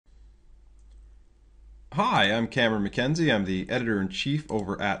Hi, I'm Cameron McKenzie. I'm the editor-in-chief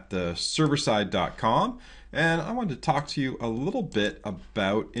over at the serverside.com, and I wanted to talk to you a little bit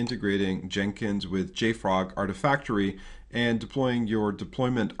about integrating Jenkins with JFrog Artifactory and deploying your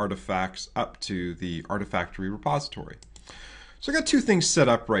deployment artifacts up to the Artifactory repository. So I got two things set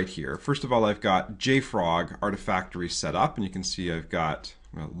up right here. First of all, I've got JFrog Artifactory set up, and you can see I've got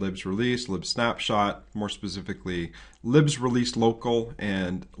libs release, libs snapshot, more specifically libs release local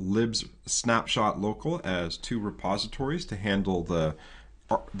and libs snapshot local as two repositories to handle the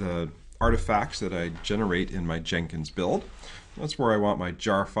artifacts that I generate in my Jenkins build. That's where I want my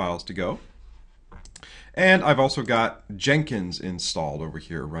jar files to go. And I've also got Jenkins installed over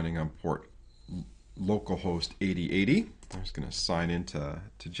here running on port localhost 8080. I'm just going to sign into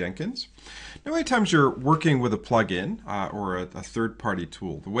Jenkins. Now, anytime you're working with a plugin or a third-party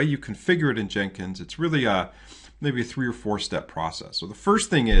tool, the way you configure it in Jenkins, it's really maybe a 3 or 4 step process. So the first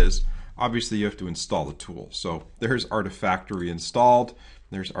thing is, obviously, you have to install the tool. So there's Artifactory installed.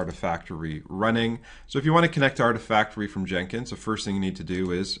 There's Artifactory running. So if you want to connect to Artifactory from Jenkins, the first thing you need to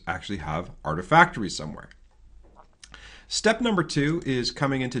do is actually have Artifactory somewhere. Step number 2 is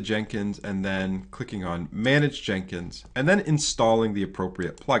coming into Jenkins and then clicking on Manage Jenkins and then installing the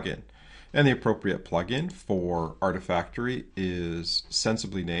appropriate plugin. And the appropriate plugin for Artifactory is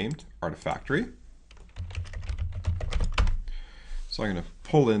sensibly named Artifactory. So I'm going to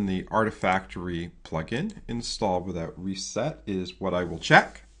pull in the Artifactory plugin. Install without reset is what I will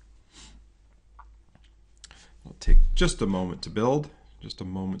check. It'll take just a moment to build, just a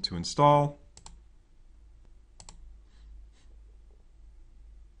moment to install.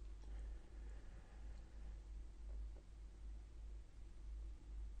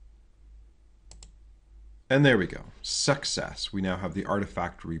 And there we go. Success. We now have the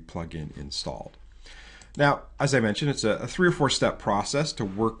Artifactory plugin installed. Now, as I mentioned, it's a 3 or 4 step process to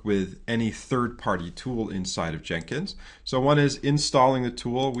work with any third-party tool inside of Jenkins. So one is installing the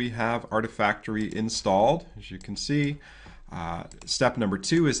tool. We have Artifactory installed, as you can see. Step number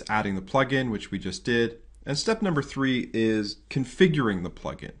 2 is adding the plugin, which we just did. And step number 3 is configuring the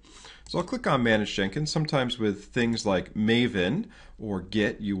plugin. So I'll click on Manage Jenkins. Sometimes with things like Maven or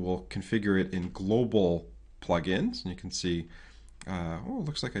Git, you will configure it in global plugins. And you can see, oh, it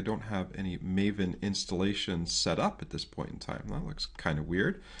looks like I don't have any Maven installation set up at this point in time. That looks kind of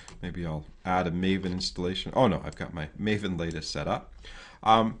weird. Maybe I'll add a Maven installation. Oh no, I've got my Maven latest set up.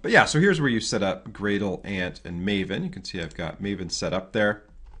 But yeah, so here's where you set up Gradle, Ant, and Maven. You can see I've got Maven set up there.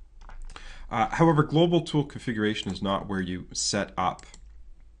 However, global tool configuration is not where you set up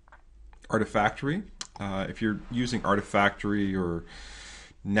Artifactory. If you're using Artifactory or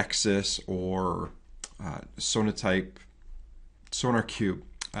Nexus or Sonatype, SonarQube,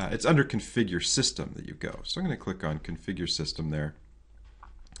 it's under Configure System that you go. So I'm going to click on Configure System there.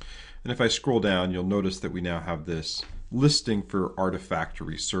 And if I scroll down, you'll notice that we now have this listing for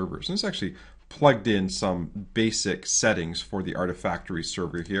Artifactory servers. And it's actually plugged in some basic settings for the Artifactory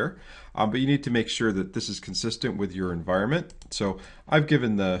server here. But you need to make sure that this is consistent with your environment. So I've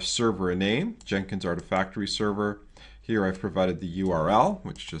given the server a name, Jenkins Artifactory server. Here I've provided the URL,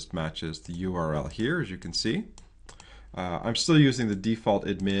 which just matches the URL here, as you can see. I'm still using the default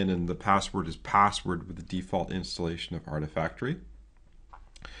admin, and the password is password with the default installation of Artifactory.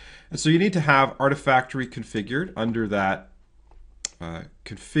 And so you need to have Artifactory configured under that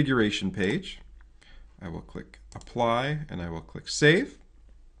configuration page. I will click Apply, and I will click Save.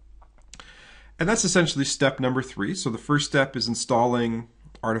 And that's essentially step number 3. So the first step is installing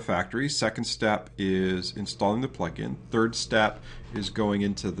Artifactory. Second step is installing the plugin. Third step is going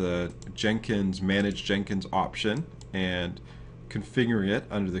into the Jenkins Manage Jenkins option and configuring it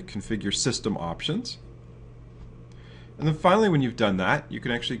under the Configure System options. And then finally, when you've done that, you can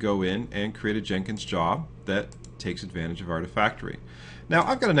actually go in and create a Jenkins job that takes advantage of Artifactory. Now,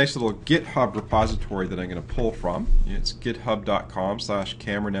 I've got a nice little GitHub repository that I'm going to pull from. It's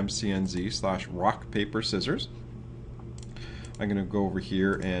github.com/CameronMCNZ/rockpaperscissors. I'm going to go over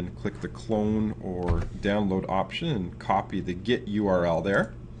here and click the clone or download option and copy the Git URL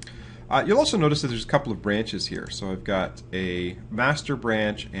there. You'll also notice that there's a couple of branches here. So I've got a master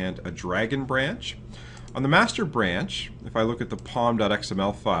branch and a dragon branch. On the master branch, if I look at the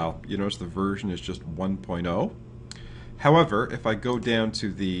pom.xml file, you notice the version is just 1.0. However, if I go down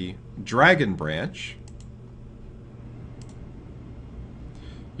to the dragon branch,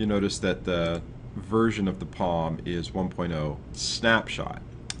 you notice that the version of the POM is 1.0 snapshot.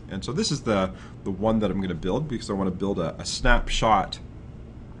 And so this is the one that I'm going to build because I want to build a snapshot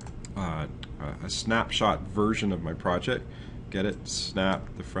version of my project. Get it? Snap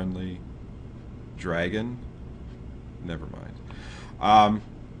the friendly dragon. Never mind.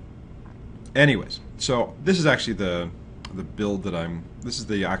 Anyways, so this is actually the build that this is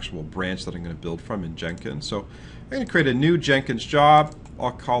the actual branch that I'm going to build from in Jenkins. So I'm going to create a new Jenkins job.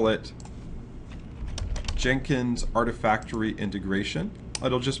 I'll call it Jenkins Artifactory Integration.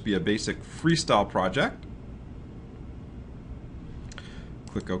 It'll just be a basic freestyle project.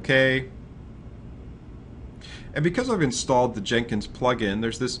 Click OK. And because I've installed the Jenkins plugin,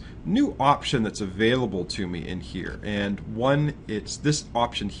 there's this new option that's available to me in here. And it's this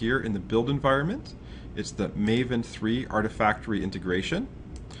option here in the build environment. It's the Maven 3 Artifactory integration.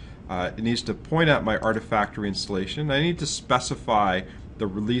 It needs to point at my Artifactory installation. I need to specify the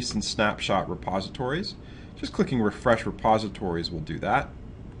release and snapshot repositories. Just clicking refresh repositories will do that.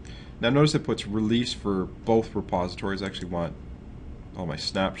 Now notice it puts release for both repositories. I actually want all my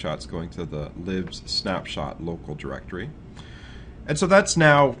snapshots going to the libs snapshot local directory. And so that's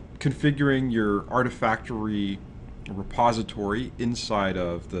now configuring your Artifactory repository inside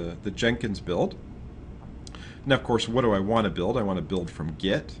of the Jenkins build. Now, of course, what do I want to build? I want to build from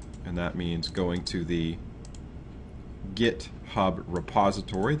Git, and that means going to the GitHub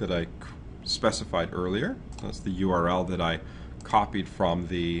repository that I specified earlier. That's the URL that I copied from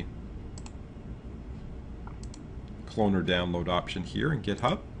the clone or download option here in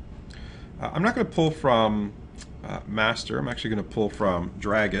GitHub. I'm not going to pull from master. I'm actually going to pull from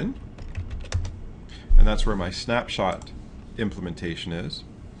Dragon, and that's where my snapshot implementation is.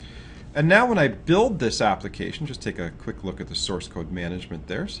 And now when I build this application, just take a quick look at the source code management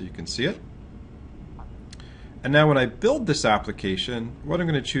there so you can see it. And now when I build this application, what I'm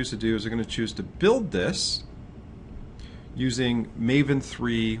going to choose to do is I'm going to choose to build this using Maven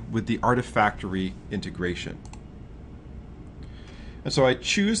 3 with the Artifactory integration. And so I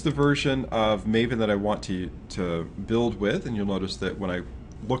choose the version of Maven that I want to build with, and you'll notice that when I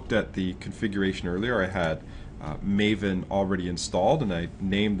looked at the configuration earlier, I had Maven already installed, and I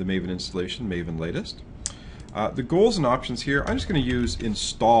named the Maven installation Maven Latest. The goals and options here, I'm just going to use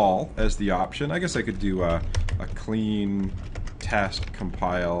install as the option. I guess I could do a clean, test,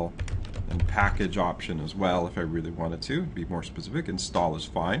 compile, and package option as well if I really wanted to. Be more specific, install is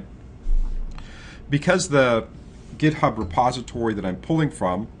fine. Because the GitHub repository that I'm pulling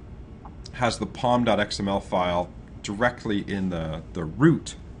from has the pom.xml file directly in the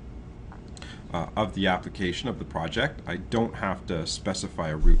root of the application of the project. I don't have to specify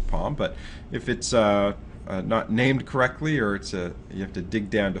a root pom, but if it's not named correctly, or you have to dig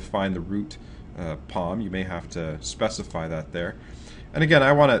down to find the root pom, you may have to specify that there. And again,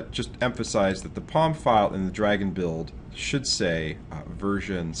 I want to just emphasize that the pom file in the Dragon build should say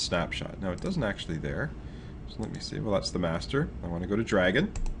version snapshot. Now it doesn't actually there. So let me see. Well, that's the master. I want to go to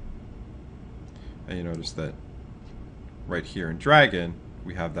Dragon, and you notice that right here in Dragon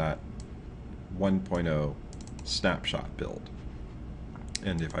we have that 1.0 snapshot build.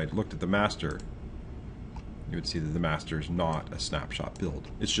 And if I looked at the master, you would see that the master is not a snapshot build.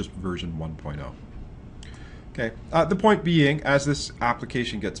 It's just version 1.0. Okay. The point being, as this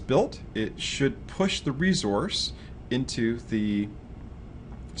application gets built, it should push the resource into the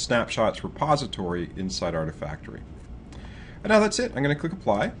snapshots repository inside Artifactory. And now that's it. I'm going to click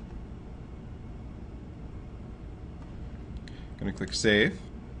apply. I'm going to click save.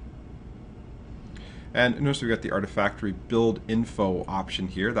 And notice we've got the Artifactory build info option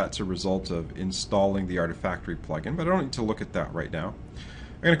here. That's a result of installing the Artifactory plugin, but I don't need to look at that right now.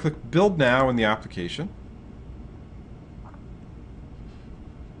 I'm going to click build now in the application.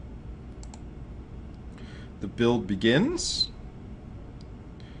 The build begins.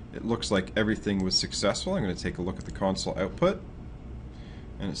 It looks like everything was successful. I'm going to take a look at the console output,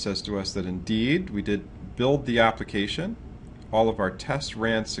 and it says to us that indeed we did build the application. All of our tests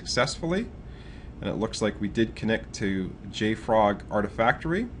ran successfully, and it looks like we did connect to JFrog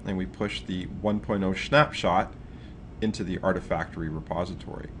Artifactory, and we pushed the 1.0 snapshot into the Artifactory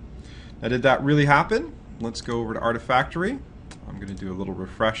repository. Now, did that really happen? Let's go over to Artifactory. I'm going to do a little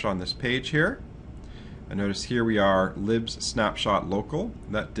refresh on this page here. I notice here we are libs snapshot local.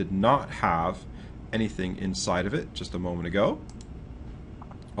 That did not have anything inside of it just a moment ago.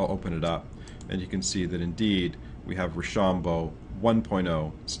 I'll open it up, and you can see that indeed we have Rochambeau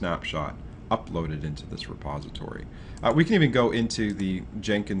 1.0 snapshot uploaded into this repository. We can even go into the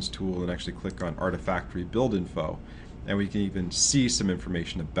Jenkins tool and actually click on Artifactory build info, and we can even see some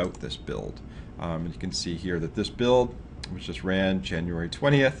information about this build. And you can see here that this build, which just ran January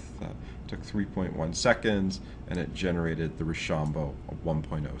 20th, took 3.1 seconds, and it generated the Rochambeau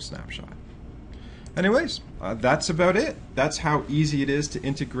 1.0 snapshot. Anyways, that's about it. That's how easy it is to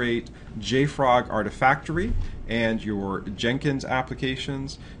integrate JFrog Artifactory and your Jenkins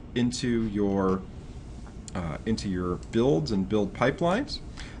applications into your builds and build pipelines.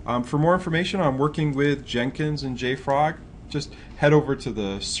 For more information on working with Jenkins and JFrog, just head over to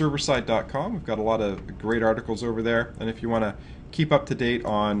the serverside.com. We've got a lot of great articles over there. And if you want to keep up to date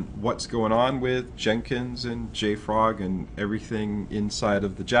on what's going on with Jenkins and JFrog and everything inside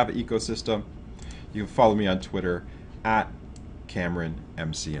of the Java ecosystem, you can follow me on Twitter at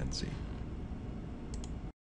CameronMCNC.